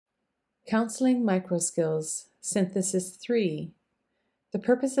Counselling Microskills, Synthesis 3. The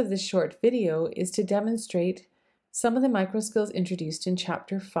purpose of this short video is to demonstrate some of the microskills introduced in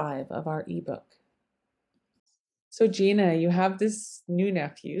Chapter 5 of our ebook. So Gina, you have this new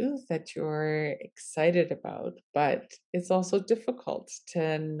nephew that you're excited about, but it's also difficult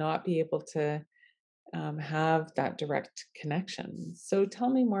to not be able to have that direct connection. So tell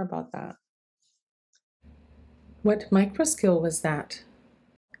me more about that. What microskill was that?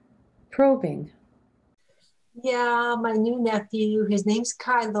 Probing. Yeah, my new nephew, his name's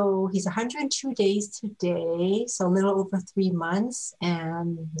Kylo. He's 102 days today, so a little over 3 months.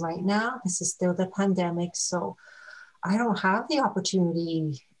 And right now, this is still the pandemic, so I don't have the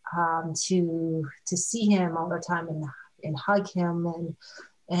opportunity to see him all the time and hug him.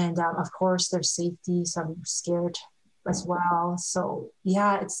 And of course, there's safety, so I'm scared as well. So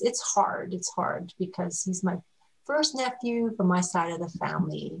yeah, it's hard. It's hard because he's my first nephew from my side of the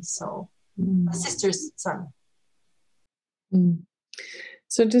family. So my sister's son. Mm.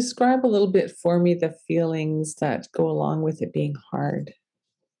 So describe a little bit for me the feelings that go along with it being hard.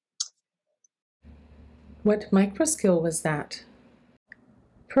 What microskill was that?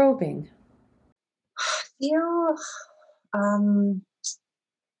 Probing. Feel kind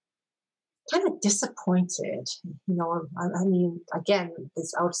of disappointed. I mean, again,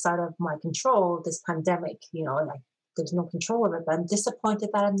 it's outside of my control, this pandemic, like there's no control of it, but I'm disappointed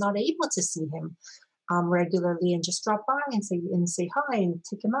that I'm not able to see him regularly and just drop by and say hi and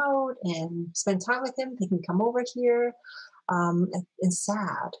take him out and spend time with him. He can come over here. And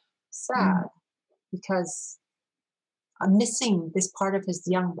sad because I'm missing this part of his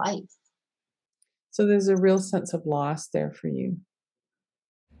young life. So there's a real sense of loss there for you.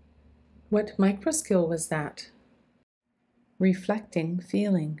 What microskill was that? Reflecting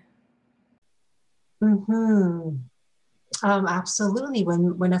feeling. Mm-hmm. Absolutely.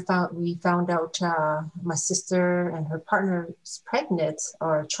 When we found out my sister and her partner is pregnant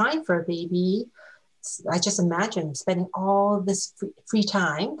or trying for a baby, I just imagine spending all this free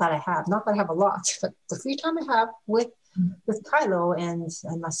time that I have. Not that I have a lot, but the free time I have with Kylo and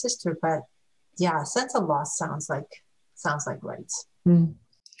my sister. But yeah, a sense of loss sounds like right. Mm.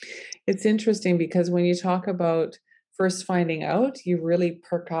 It's interesting because when you talk about first finding out, you really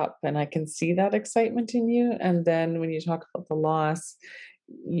perk up, and I can see that excitement in you. And then when you talk about the loss,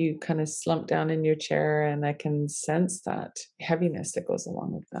 you kind of slump down in your chair, and I can sense that heaviness that goes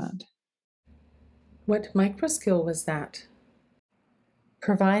along with that. What microskill was that?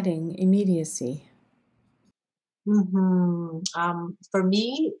 Providing immediacy. For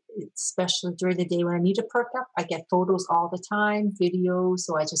me, especially during the day when I need to perk up, I get photos all the time, videos.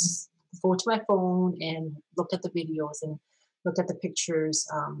 So I just go to my phone and look at the videos and look at the pictures,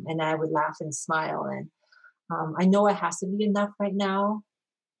 and I would laugh and smile. And I know it has to be enough right now.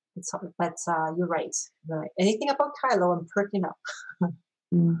 It's hard, but you're right. Anything about Kylo, I'm perking up.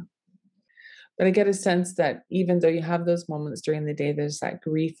 Mm. But I get a sense that even though you have those moments during the day, there's that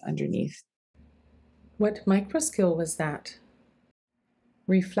grief underneath. What microskill was that?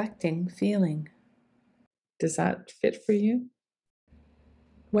 Reflecting feeling. Does that fit for you?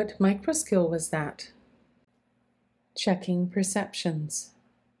 What microskill was that? Checking perceptions.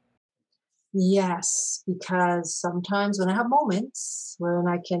 Yes, because sometimes when I have moments when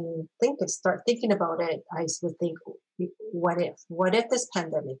I can start thinking about it, I would think, what if? What if this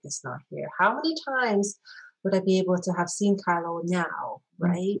pandemic is not here? How many times would I be able to have seen Kylo now,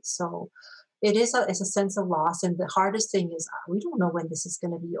 right? So it's a sense of loss. And the hardest thing is we don't know when this is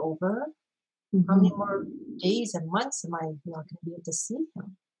going to be over. How many more days and months am I not going to be able to see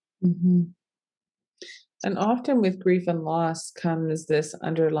him? Mm-hmm. And often with grief and loss comes this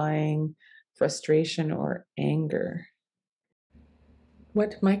underlying frustration or anger.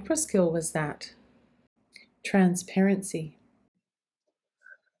 What microskill was that? Transparency.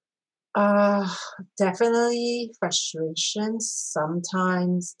 Uh, Definitely frustration.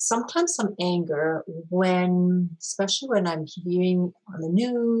 Sometimes some anger especially when I'm hearing on the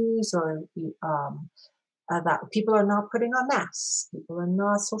news or that people are not putting on masks, people are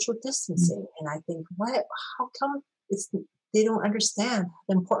not social distancing, and I think, what? How come they don't understand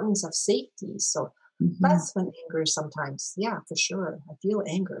the importance of safety? So Mm-hmm. that's when anger sometimes, yeah, for sure, I feel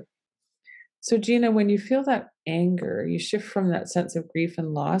anger. So, Gina, when you feel that anger, you shift from that sense of grief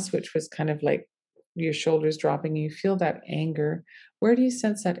and loss, which was kind of like your shoulders dropping, you feel that anger. Where do you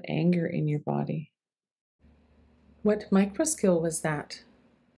sense that anger in your body? What microskill was that?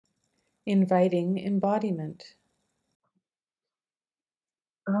 Inviting embodiment.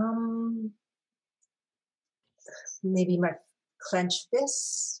 Um, Maybe my clenched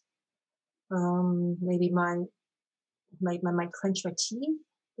fists, maybe my clench my teeth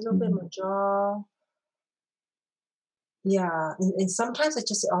little bit my jaw. Yeah, and sometimes it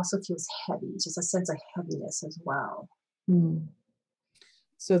just also feels heavy, just a sense of heaviness as well. Mm.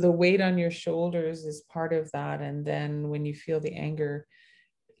 So the weight on your shoulders is part of that. And then when you feel the anger,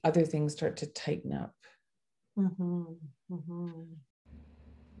 other things start to tighten up. Mm-hmm. Mm-hmm.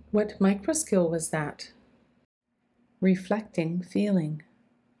 What microskill was that? Reflecting feeling.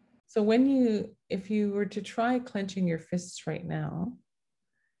 So if you were to try clenching your fists right now,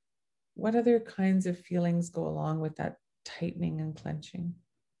 what other kinds of feelings go along with that tightening and clenching?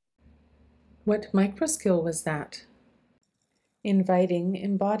 What microskill was that? Inviting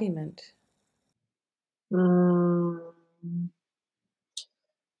embodiment. Mm,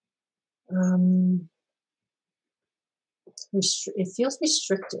 um, it feels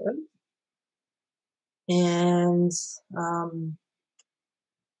restrictive, and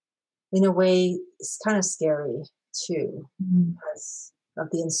in a way, it's kind of scary too because of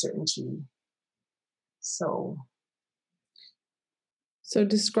the uncertainty. So, So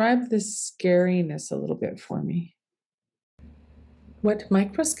describe the scariness a little bit for me. What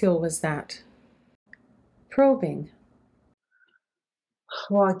microskill was that? Probing.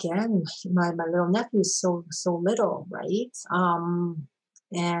 well, again, my little nephew is so little, right?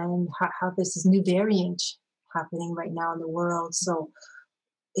 And how there's this new variant happening right now in the world. So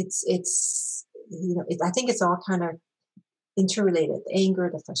it's I think it's all kind of interrelated: the anger,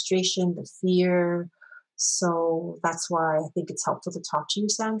 the frustration, the fear. So that's why I think it's helpful to talk to you,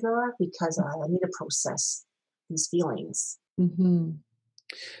 Sandra, because I need to process these feelings. Mm-hmm.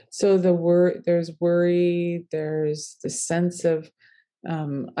 So there's worry, there's the sense of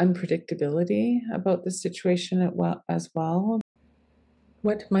unpredictability about the situation as well.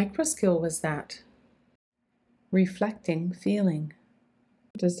 What microskill was that? Reflecting feeling.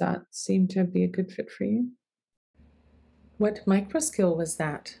 Does that seem to be a good fit for you? What microskill was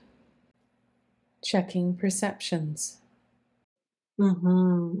that? Checking perceptions. Mm-hmm,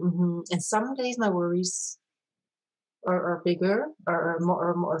 mm-hmm. And some days my worries are bigger or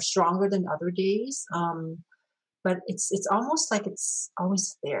more stronger than other days. But it's almost like it's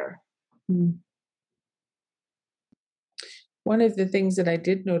always there. Mm. One of the things that I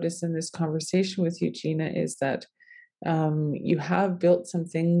did notice in this conversation with you, Gina, is that you have built some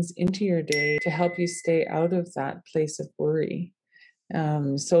things into your day to help you stay out of that place of worry.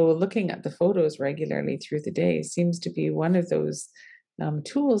 So looking at the photos regularly through the day seems to be one of those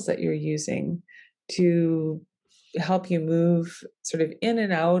tools that you're using to help you move sort of in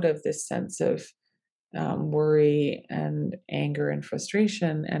and out of this sense of worry and anger and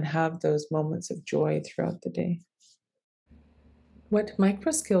frustration and have those moments of joy throughout the day. What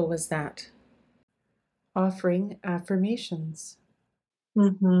microskill was that? Offering affirmations.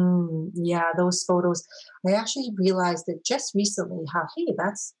 Mm-hmm. Yeah, those photos. I actually realized that just recently how, hey,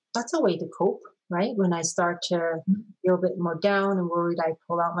 that's a way to cope, right? When I start to feel a bit more down and worried, I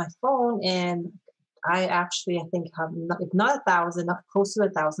pull out my phone and I think have if not 1,000, up close to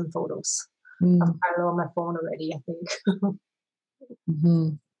 1,000 photos of Mm. Kylo on my phone already, I think. Mm-hmm.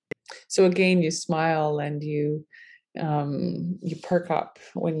 So again, you smile and you perk up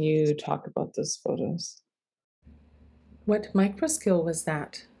when you talk about those photos. What microskill was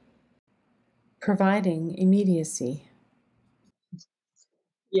that? Providing immediacy.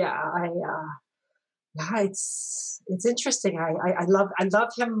 Yeah, yeah, it's interesting. I love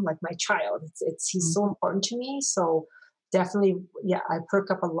him like my child. He's so important to me. So definitely, yeah, I perk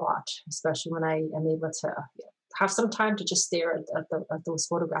up a lot, especially when I am able to have some time to just stare at those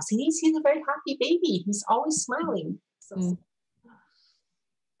photographs. He's a very happy baby. He's always smiling. So, Mm.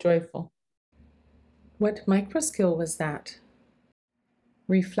 Joyful. What microskill was that?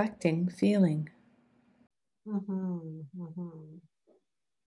 Reflecting feeling. mm-hmm, mm-hmm.